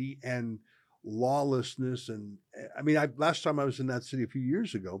poverty and lawlessness. And I mean, last time I was in that city a few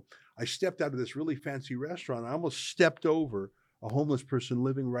years ago, I stepped out of this really fancy restaurant. I almost stepped over a homeless person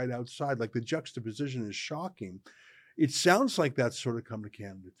living right outside. Like, the juxtaposition is shocking. It sounds like that's sort of come to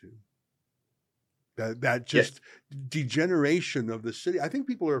Canada too. That just degeneration of the city. I think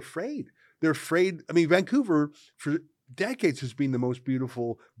people are afraid. They're afraid. I mean, Vancouver for decades has been the most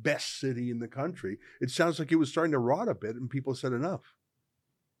beautiful, best city in the country. It sounds like it was starting to rot a bit, and people said enough.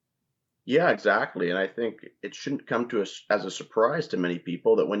 Yeah, exactly. And I think it shouldn't come to us as a surprise to many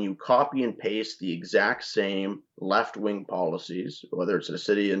people that when you copy and paste the exact same left-wing policies, whether it's in a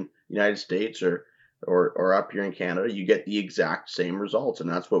city in the United States or up here in Canada, you get the exact same results. And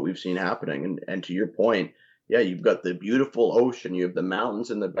that's what we've seen happening. And to your point, yeah, you've got the beautiful ocean, you have the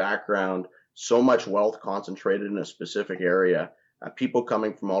mountains in the background, so much wealth concentrated in a specific area, people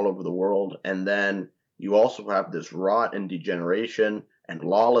coming from all over the world. And then you also have this rot and degeneration and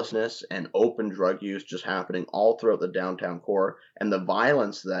lawlessness and open drug use just happening all throughout the downtown core, and the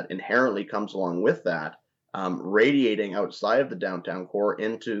violence that inherently comes along with that, radiating outside of the downtown core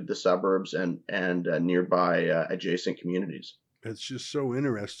into the suburbs and nearby adjacent communities. It's just so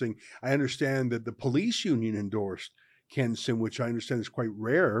interesting. I understand that the police union endorsed Ken Sim, which I understand is quite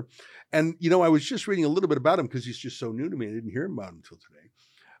rare. And, you know, I was just reading a little bit about him because he's just so new to me. I didn't hear about him until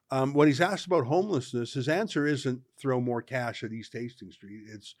today. When he's asked about homelessness, his answer isn't throw more cash at East Hastings Street.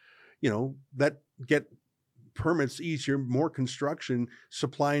 It's, you know, get permits easier, more construction,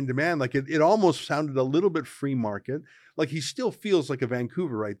 supply and demand. Like it almost sounded a little bit free market. Like he still feels like a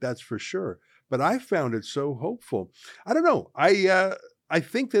Vancouverite, that's for sure. But I found it so hopeful. I don't know. I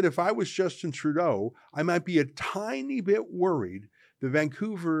think that if I was Justin Trudeau, I might be a tiny bit worried that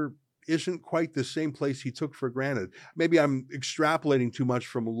Vancouver isn't quite the same place he took for granted. Maybe I'm extrapolating too much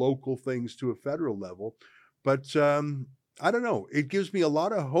from local things to a federal level, but I don't know. It gives me a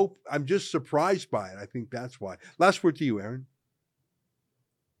lot of hope. I'm just surprised by it. I think that's why. Last word to you, Aaron.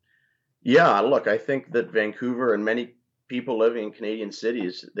 Yeah, look, I think that Vancouver and many people living in Canadian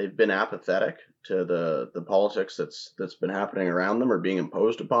cities, they've been apathetic to the politics that's been happening around them or being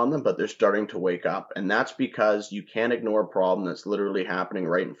imposed upon them, but they're starting to wake up. And that's because you can't ignore a problem that's literally happening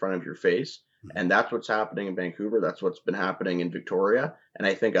right in front of your face. And that's what's happening in Vancouver. That's what's been happening in Victoria, and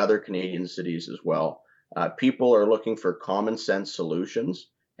I think other Canadian cities as well. People are looking for common sense solutions,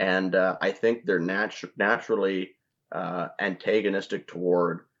 and I think they're naturally antagonistic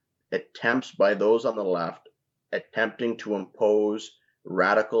toward attempts by those on the left attempting to impose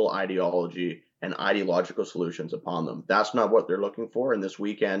radical ideology and ideological solutions upon them. That's not what they're looking for. And this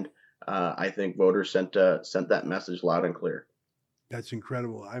weekend, I think voters sent that message loud and clear. That's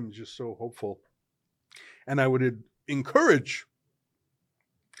incredible. I'm just so hopeful. And I would encourage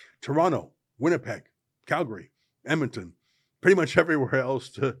Toronto, Winnipeg, Calgary, Edmonton, pretty much everywhere else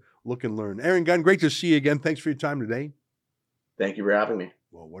to look and learn. Aaron Gunn, great to see you again. Thanks for your time today. Thank you for having me.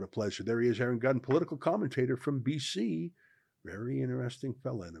 Well, what a pleasure. There he is, Aaron Gunn, political commentator from BC. Very interesting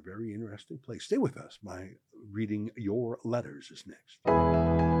fella in a very interesting place. Stay with us. My reading your letters is next.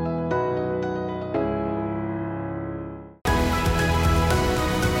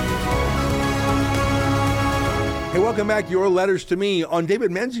 Hey, welcome back. Your letters to me. On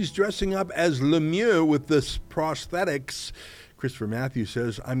David Menzies dressing up as Lemieux with the prosthetics, Christopher Matthews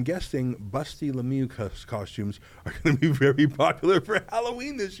says, I'm guessing busty Lemieux costumes are going to be very popular for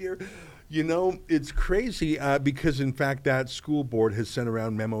Halloween this year. You know, it's crazy because, in fact, that school board has sent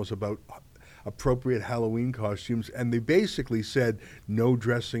around memos about appropriate Halloween costumes, and they basically said no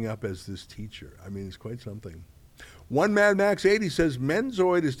dressing up as this teacher. I mean, it's quite something. One Mad Max 80 says,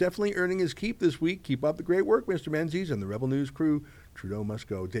 Menzoid is definitely earning his keep this week. Keep up the great work, Mr. Menzies and the Rebel News crew. Trudeau must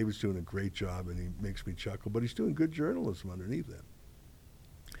go. David's doing a great job, and he makes me chuckle, but he's doing good journalism underneath that.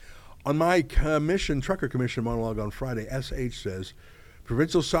 On my Trucker Commission monologue on Friday, SH says,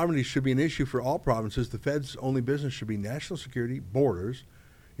 provincial sovereignty should be an issue for all provinces. The Fed's only business should be national security, borders,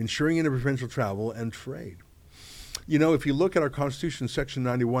 ensuring interprovincial travel, and trade. You know, if you look at our Constitution, Section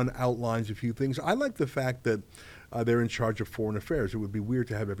 91 outlines a few things. I like the fact that they're in charge of foreign affairs. It would be weird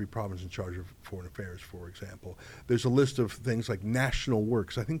to have every province in charge of foreign affairs, for example. There's a list of things like national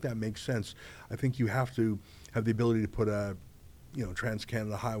works. I think that makes sense. I think you have to have the ability to put a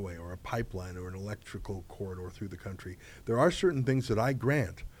Trans-Canada Highway or a pipeline or an electrical corridor through the country. There are certain things that I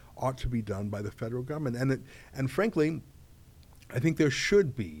grant ought to be done by the federal government. And frankly, I think there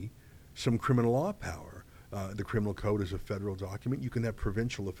should be some criminal law power. The criminal code is a federal document. You can have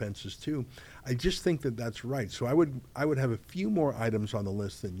provincial offenses too. I just think that that's right. So I would have a few more items on the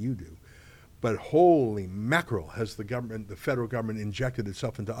list than you do. But holy mackerel, has the federal government injected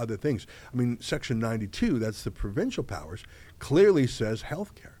itself into other things. I mean, Section 92, that's the provincial powers, clearly says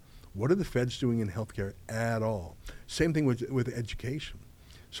healthcare. What are the feds doing in healthcare at all? Same thing with education.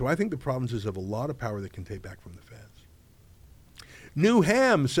 So I think the provinces have a lot of power that can take back from the feds. New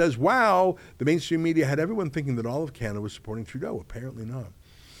Ham says, wow, the mainstream media had everyone thinking that all of Canada was supporting Trudeau. Apparently not.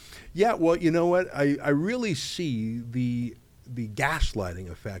 Yeah, well, you know what? I really see the gaslighting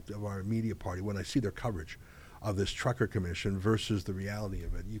effect of our media party when I see their coverage of this Trucker Commission versus the reality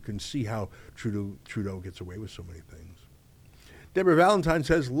of it. You can see how Trudeau gets away with so many things. Deborah Valentine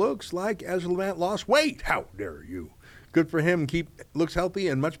says, looks like Ezra Levant lost weight. How dare you? Good for him. Looks healthy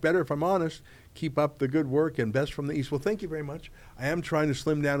and much better, if I'm honest. Keep up the good work and best from the East. Well, thank you very much. I am trying to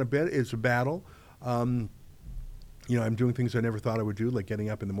slim down a bit. It's a battle. I'm doing things I never thought I would do, like getting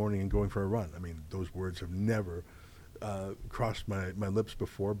up in the morning and going for a run. I mean, those words have never crossed my lips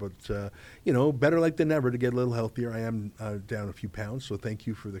before, but, better late than never to get a little healthier. I am down a few pounds, so thank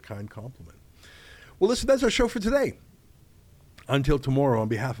you for the kind compliment. Well, listen, that's our show for today. Until tomorrow, on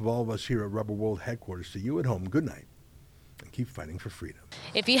behalf of all of us here at Rebel World Headquarters, to you at home, good night and keep fighting for freedom.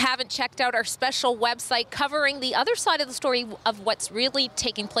 If you haven't checked out our special website covering the other side of the story of what's really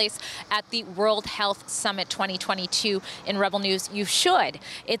taking place at the World Health Summit 2022 in Rebel News, you should.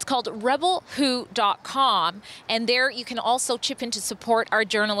 It's called rebelwho.com, and there you can also chip in to support our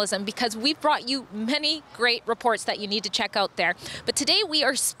journalism, because we've brought you many great reports that you need to check out there. But today we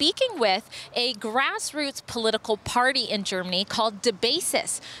are speaking with a grassroots political party in Germany called Die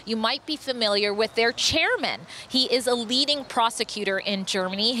Basis. You might be familiar with their chairman. He is a leading prosecutor in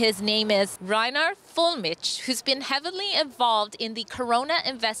Germany. His name is Rainer Fullmich, who's been heavily involved in the Corona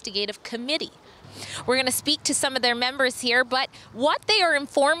Investigative Committee. We're going to speak to some of their members here, but what they are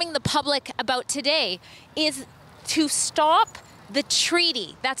informing the public about today is to stop the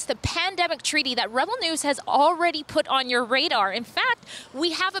treaty. That's the pandemic treaty that Rebel News has already put on your radar. In fact,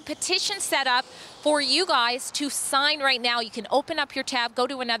 we have a petition set up for you guys to sign right now. You can open up your tab, go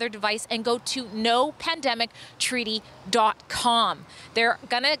to another device, and go to nopandemic.treaty.com. They're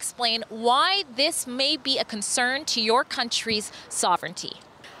going to explain why this may be a concern to your country's sovereignty.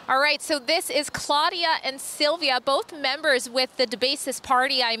 All right, so this is Claudia and Sylvia, both members with the Die Basis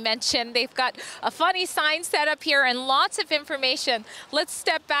party I mentioned. They've got a funny sign set up here and lots of information. Let's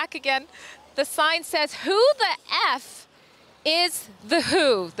step back again. The sign says, "Who the F is the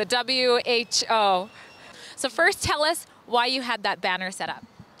WHO, the WHO?" So first tell us why you had that banner set up.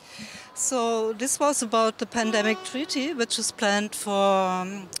 So this was about the pandemic treaty, which is planned for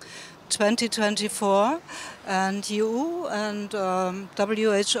 2024, and EU and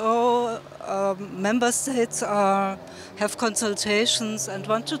WHO member states have consultations and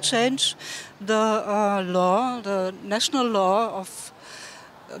want to change the law, the national law of.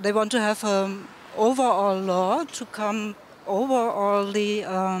 They want to have an overall law to come overallly.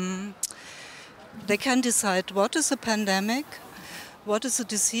 They can decide what is a pandemic, what is a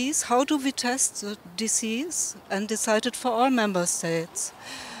disease, how do we test the disease, and decide it for all member states.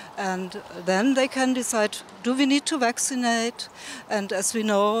 And then they can decide, do we need to vaccinate? And as we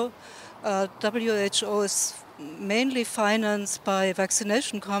know, WHO is mainly financed by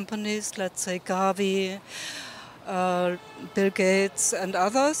vaccination companies, let's say Gavi, Bill Gates and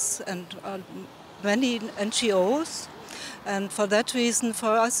others, and many NGOs. And for that reason,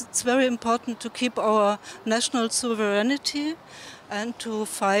 for us, it's very important to keep our national sovereignty and to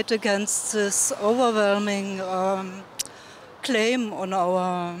fight against this overwhelming claim on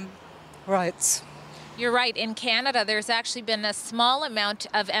our rights. You're right. In Canada, there's actually been a small amount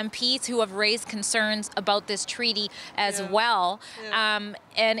of MPs who have raised concerns about this treaty as well.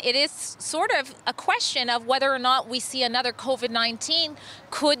 And it is sort of a question of whether or not we see another COVID-19.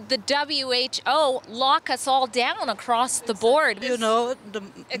 Could the WHO lock us all down across the board? You know, the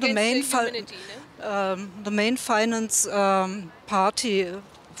main finance party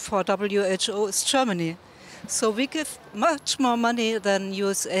for WHO is Germany. So we give much more money than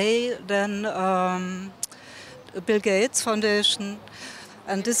USA, than Bill Gates Foundation.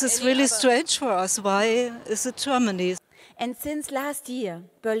 And this is really strange for us. Why is it Germany? And since last year,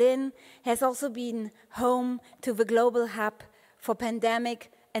 Berlin has also been home to the global hub for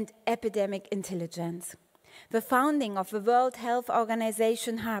pandemic and epidemic intelligence. The founding of the World Health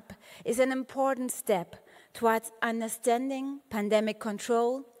Organization hub is an important step towards understanding pandemic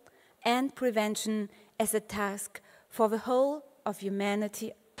control and prevention as a task for the whole of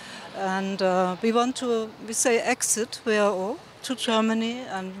humanity. And we say exit WHO to Germany,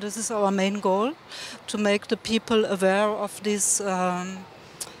 and this is our main goal, to make the people aware of this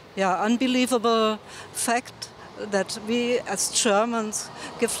unbelievable fact that we as Germans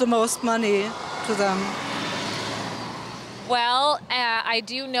give the most money to them. Well, I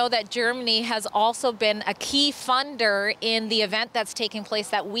do know that Germany has also been a key funder in the event that's taking place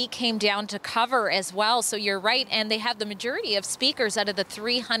that we came down to cover as well. So you're right. And they have the majority of speakers out of the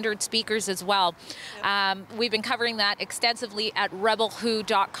 300 speakers as well. We've been covering that extensively at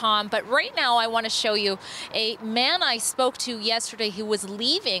rebelwho.com. But right now I want to show you a man I spoke to yesterday who was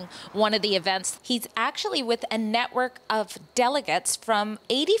leaving one of the events. He's actually with a network of delegates from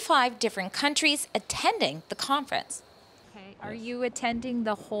 85 different countries attending the conference. Are you attending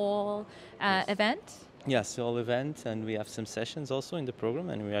the whole event? Yes, the whole event, and we have some sessions also in the program,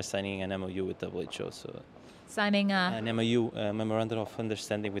 and we are signing an MOU with WHO. So signing an MOU, Memorandum of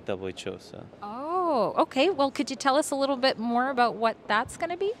Understanding with WHO. So. Oh, okay. Well, could you tell us a little bit more about what that's going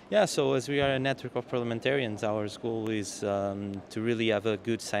to be? Yeah, so as we are a network of parliamentarians, our goal is to really have a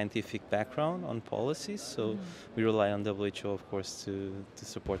good scientific background on policies. So we rely on WHO, of course, to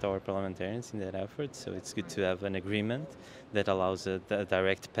support our parliamentarians in that effort. So it's good to have an agreement that allows a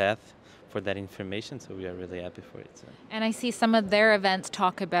direct path for that information. So we are really happy for it. So. And I see some of their events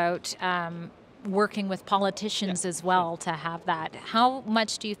talk about working with politicians as well to have that. How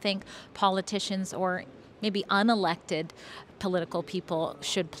much do you think politicians or maybe unelected political people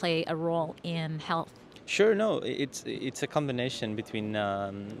should play a role in health? Sure, no, it's a combination between,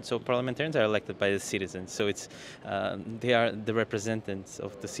 so parliamentarians are elected by the citizens, so they are the representatives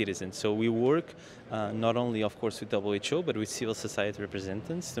of the citizens. So we work not only, of course, with WHO, but with civil society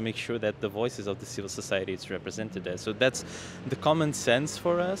representatives to make sure that the voices of the civil society is represented there. So that's the common sense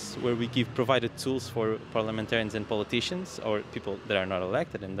for us, where we provided tools for parliamentarians and politicians, or people that are not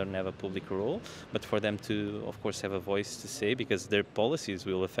elected and don't have a public role, but for them to, of course, have a voice to say, because their policies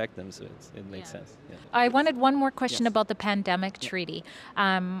will affect them, so it makes sense. Yeah. I wanted one more question about the pandemic treaty.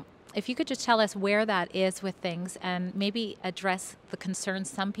 If you could just tell us where that is with things and maybe address the concerns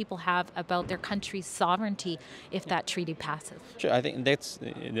some people have about their country's sovereignty if that treaty passes. Sure, I think that's,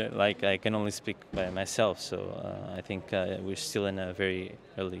 like, I can only speak by myself, so I think we're still in a very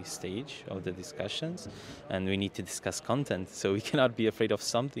early stage of the discussions, and we need to discuss content, so we cannot be afraid of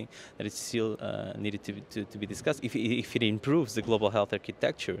something that is still needed to be discussed. If it improves the global health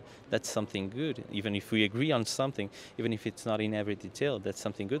architecture, that's something good. Even if we agree on something, even if it's not in every detail, that's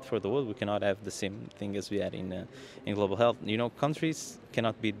something good for the world. We cannot have the same thing as we had in global health. You know, countries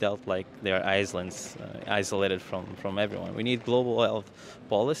cannot be dealt like they are islands, isolated from everyone. We need global health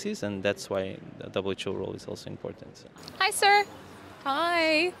policies, and that's why the WHO role is also important. So. Hi, sir.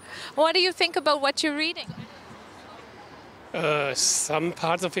 Hi. What do you think about what you're reading? Some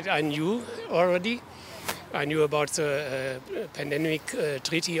parts of it I knew already. I knew about the pandemic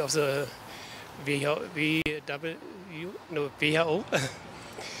treaty of the WHO.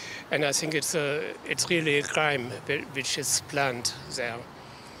 And I think it's really a crime which is planned there.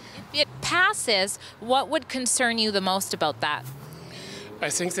 If it passes, what would concern you the most about that? I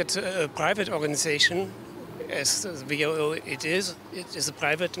think that a private organization, as the WHO it is a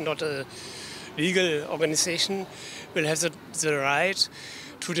private, not a legal organization, will have the right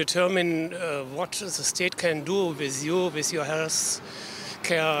to determine what the state can do with you, with your health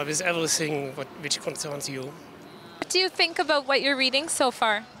care, with everything which concerns you. What do you think about what you're reading so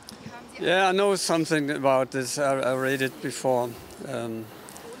far? Yeah, I know something about this. I read it before. I'm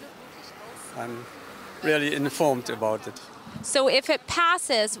really informed about it. So if it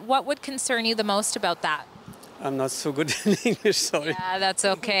passes, what would concern you the most about that? I'm not so good in English, sorry. Yeah, that's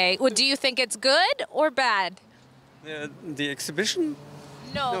okay. Well, do you think it's good or bad? The exhibition?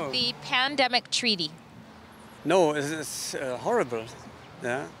 No, the pandemic treaty. No, it's horrible.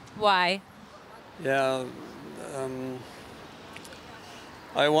 Yeah. Why? Yeah.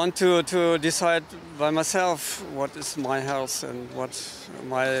 I want to decide by myself what is my health and what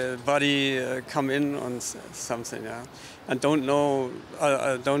my body come in on something. Yeah. I don't know.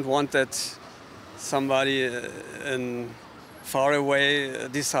 I don't want that somebody far away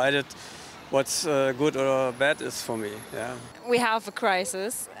decided what's good or bad is for me. Yeah. We have a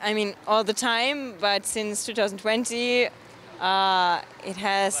crisis. I mean, all the time, but since 2020, it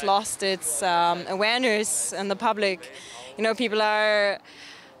has lost its awareness in the public. You know, people are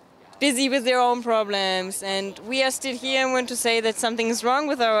busy with their own problems, and we are still here and want to say that something is wrong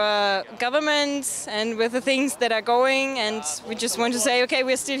with our government and with the things that are going, and we just want to say, okay,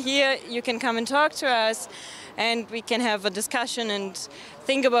 we're still here, you can come and talk to us, and we can have a discussion and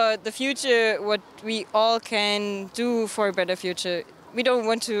think about the future, what we all can do for a better future. We don't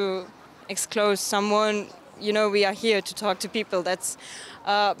want to exclude someone. You know, we are here to talk to people. That's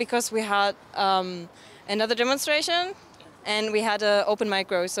because we had another demonstration, and we had an open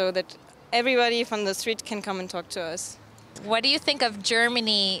micro so that everybody from the street can come and talk to us. What do you think of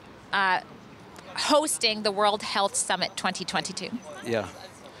Germany hosting the World Health Summit 2022? Yeah,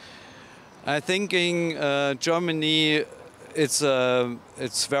 I think in Germany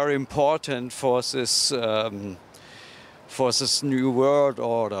it's very important for this new world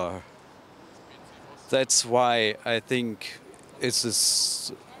order. That's why I think it's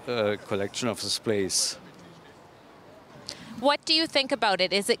this collection of this place. What do you think about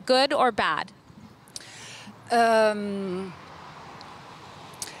it? Is it good or bad?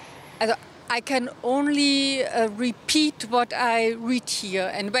 I can only repeat what I read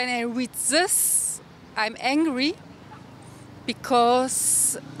here. And when I read this, I'm angry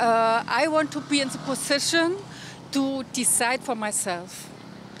because I want to be in the position to decide for myself.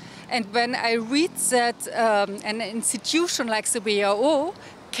 And when I read that an institution like the WHO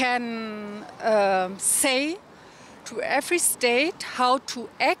can say to every state how to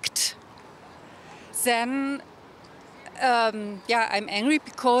act, then I'm angry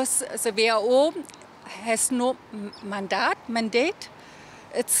because the WHO has no mandate.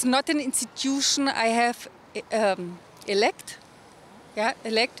 It's not an institution I have elect.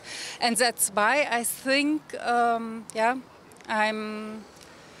 elect, and that's why I think,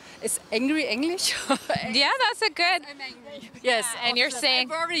 Is angry English? Yeah, that's a good. I'm angry. Yes, and you're saying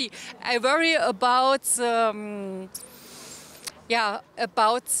I worry about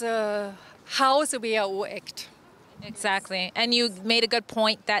how the WHO act. Exactly, and you made a good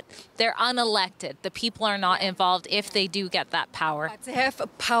point that they're unelected. The people are not involved if they do get that power. But they have a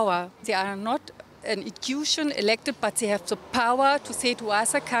power. They are not an institution elected, but they have the power to say to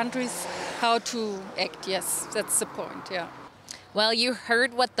other countries how to act. Yes, that's the point. Yeah. Well, you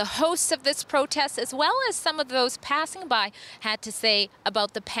heard what the hosts of this protest, as well as some of those passing by, had to say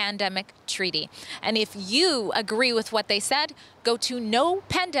about the pandemic treaty. And if you agree with what they said, go to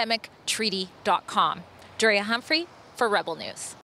nopandemictreaty.com. Drea Humphrey for Rebel News.